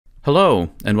Hello,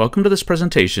 and welcome to this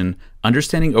presentation,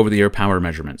 Understanding Over-the-Air Power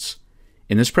Measurements.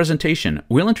 In this presentation,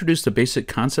 we'll introduce the basic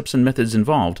concepts and methods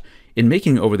involved in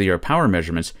making over-the-air power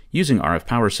measurements using RF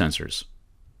power sensors.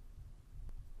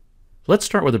 Let's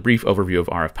start with a brief overview of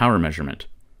RF power measurement.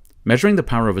 Measuring the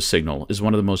power of a signal is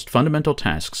one of the most fundamental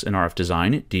tasks in RF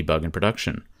design, debug, and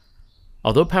production.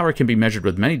 Although power can be measured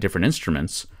with many different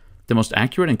instruments, the most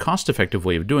accurate and cost-effective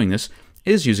way of doing this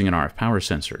is using an RF power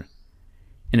sensor.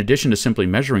 In addition to simply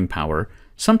measuring power,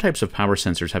 some types of power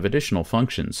sensors have additional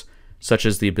functions, such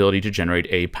as the ability to generate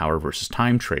a power versus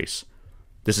time trace.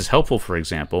 This is helpful, for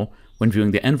example, when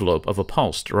viewing the envelope of a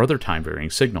pulsed or other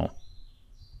time-varying signal.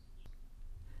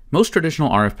 Most traditional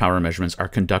RF power measurements are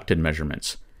conducted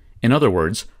measurements. In other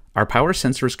words, our power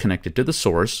sensor is connected to the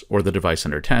source or the device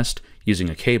under test using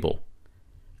a cable.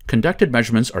 Conducted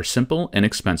measurements are simple,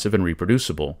 inexpensive, and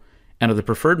reproducible, and are the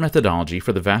preferred methodology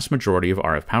for the vast majority of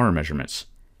RF power measurements.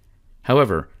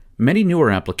 However, many newer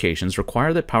applications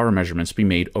require that power measurements be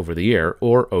made over the air,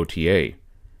 or OTA.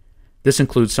 This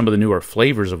includes some of the newer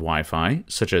flavors of Wi-Fi,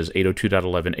 such as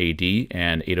 802.11ad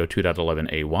and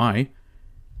 802.11ay,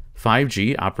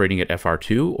 5G operating at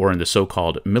FR2 or in the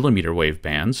so-called millimeter wave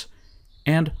bands,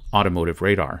 and automotive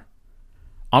radar.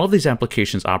 All of these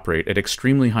applications operate at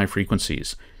extremely high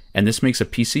frequencies, and this makes a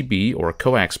PCB or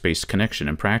coax-based connection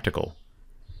impractical.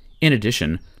 In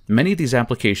addition, many of these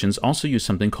applications also use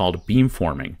something called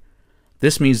beamforming.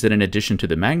 This means that in addition to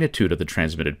the magnitude of the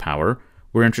transmitted power,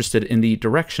 we're interested in the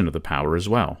direction of the power as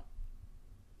well.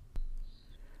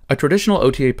 A traditional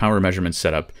OTA power measurement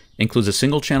setup includes a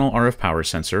single-channel RF power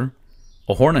sensor,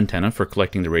 a horn antenna for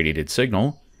collecting the radiated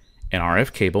signal, an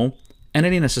RF cable, and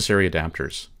any necessary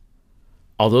adapters.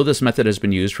 Although this method has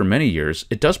been used for many years,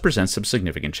 it does present some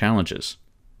significant challenges.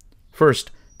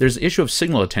 First, there's the issue of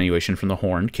signal attenuation from the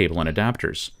horn, cable, and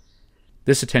adapters.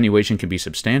 This attenuation can be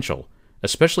substantial,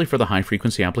 especially for the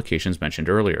high-frequency applications mentioned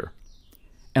earlier.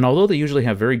 And although they usually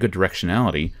have very good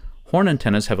directionality, horn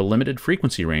antennas have a limited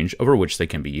frequency range over which they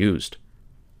can be used.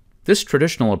 This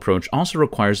traditional approach also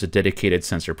requires a dedicated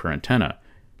sensor per antenna,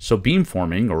 so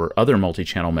beamforming or other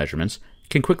multi-channel measurements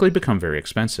can quickly become very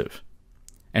expensive.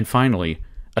 And finally,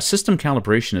 a system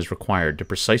calibration is required to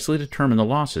precisely determine the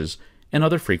losses and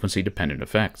other frequency-dependent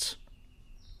effects.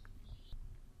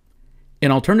 An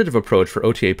alternative approach for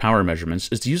OTA power measurements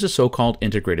is to use a so-called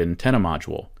integrated antenna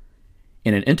module.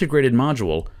 In an integrated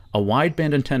module, a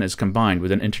wideband antenna is combined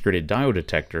with an integrated diode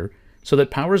detector so that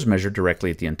power is measured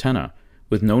directly at the antenna,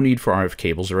 with no need for RF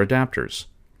cables or adapters.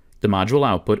 The module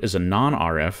output is a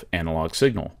non-RF analog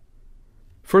signal.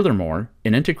 Furthermore,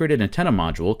 an integrated antenna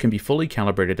module can be fully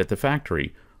calibrated at the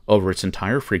factory over its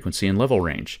entire frequency and level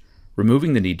range,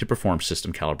 removing the need to perform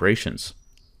system calibrations.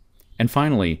 And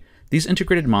finally, these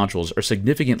integrated modules are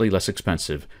significantly less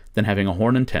expensive than having a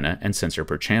horn antenna and sensor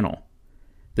per channel.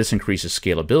 This increases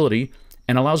scalability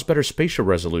and allows better spatial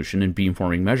resolution in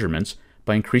beamforming measurements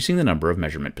by increasing the number of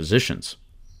measurement positions.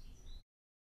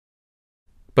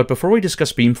 But before we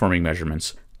discuss beamforming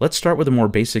measurements, let's start with a more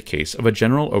basic case of a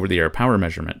general over-the-air power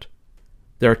measurement.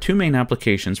 There are two main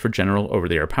applications for general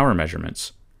over-the-air power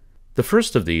measurements. The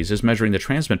first of these is measuring the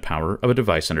transmit power of a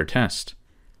device under test.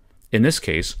 In this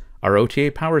case, our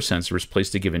OTA power sensor is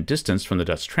placed a given distance from the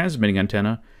DUT's transmitting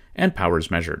antenna, and power is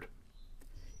measured.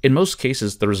 In most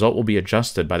cases, the result will be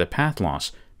adjusted by the path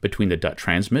loss between the DUT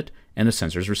transmit and the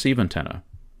sensor's receive antenna.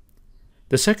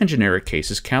 The second generic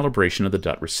case is calibration of the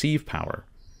DUT receive power.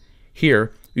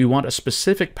 Here, we want a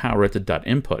specific power at the DUT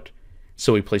input,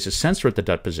 so we place a sensor at the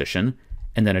DUT position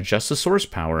and then adjust the source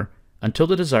power until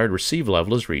the desired receive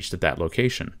level is reached at that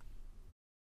location.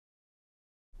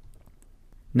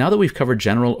 Now that we've covered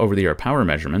general over-the-air power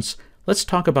measurements, let's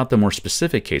talk about the more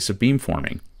specific case of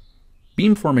beamforming.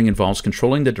 Beamforming involves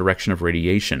controlling the direction of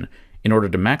radiation in order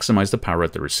to maximize the power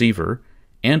at the receiver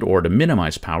and/or to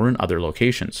minimize power in other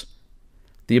locations.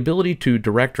 The ability to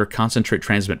direct or concentrate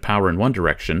transmit power in one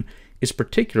direction is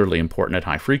particularly important at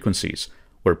high frequencies,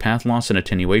 where path loss and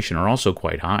attenuation are also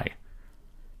quite high.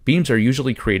 Beams are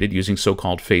usually created using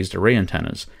so-called phased array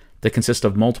antennas that consist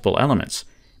of multiple elements,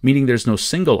 meaning there's no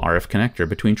single RF connector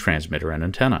between transmitter and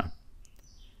antenna.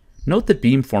 Note that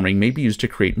beamforming may be used to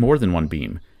create more than one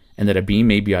beam, and that a beam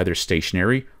may be either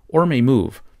stationary or may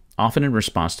move, often in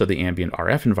response to the ambient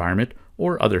RF environment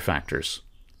or other factors.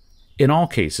 In all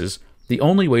cases, the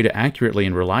only way to accurately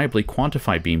and reliably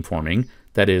quantify beamforming,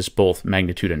 that is, both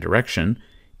magnitude and direction,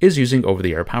 is using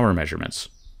over-the-air power measurements.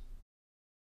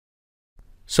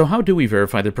 So how do we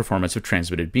verify the performance of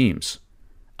transmitted beams?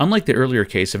 Unlike the earlier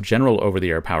case of general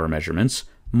over-the-air power measurements,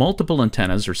 multiple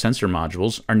antennas or sensor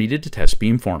modules are needed to test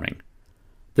beamforming.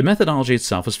 The methodology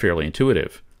itself is fairly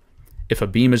intuitive. If a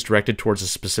beam is directed towards a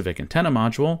specific antenna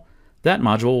module, that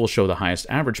module will show the highest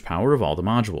average power of all the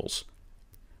modules.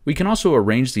 We can also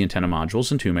arrange the antenna modules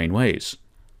in two main ways,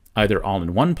 either all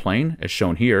in one plane, as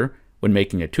shown here, when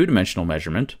making a two-dimensional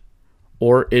measurement,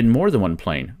 or in more than one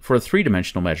plane for a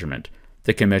three-dimensional measurement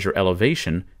that can measure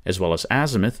elevation as well as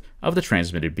azimuth of the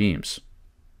transmitted beams.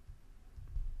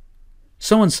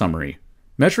 So in summary,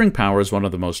 measuring power is one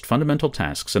of the most fundamental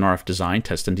tasks in RF design,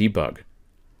 test, and debug.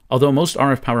 Although most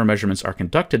RF power measurements are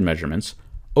conducted measurements,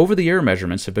 over-the-air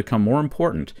measurements have become more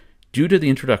important due to the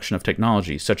introduction of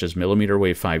technologies such as millimeter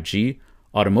wave 5G,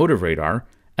 automotive radar,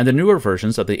 and the newer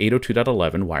versions of the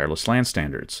 802.11 wireless LAN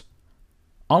standards.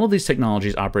 All of these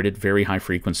technologies operate at very high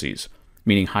frequencies,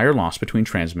 meaning higher loss between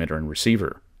transmitter and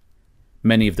receiver.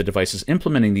 Many of the devices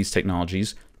implementing these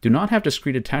technologies do not have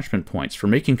discrete attachment points for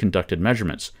making conducted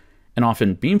measurements, and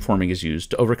often beamforming is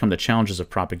used to overcome the challenges of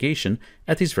propagation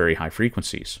at these very high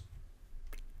frequencies.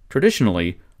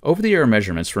 Traditionally, over-the-air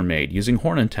measurements were made using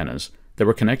horn antennas that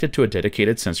were connected to a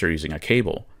dedicated sensor using a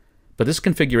cable, but this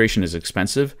configuration is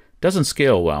expensive, doesn't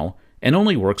scale well, and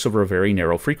only works over a very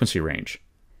narrow frequency range.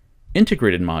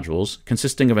 Integrated modules,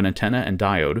 consisting of an antenna and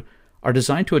diode, are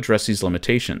designed to address these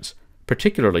limitations,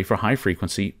 particularly for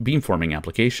high-frequency beamforming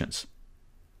applications.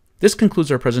 This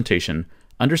concludes our presentation,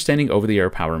 Understanding Over-the-Air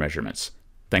Power Measurements.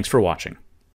 Thanks for watching.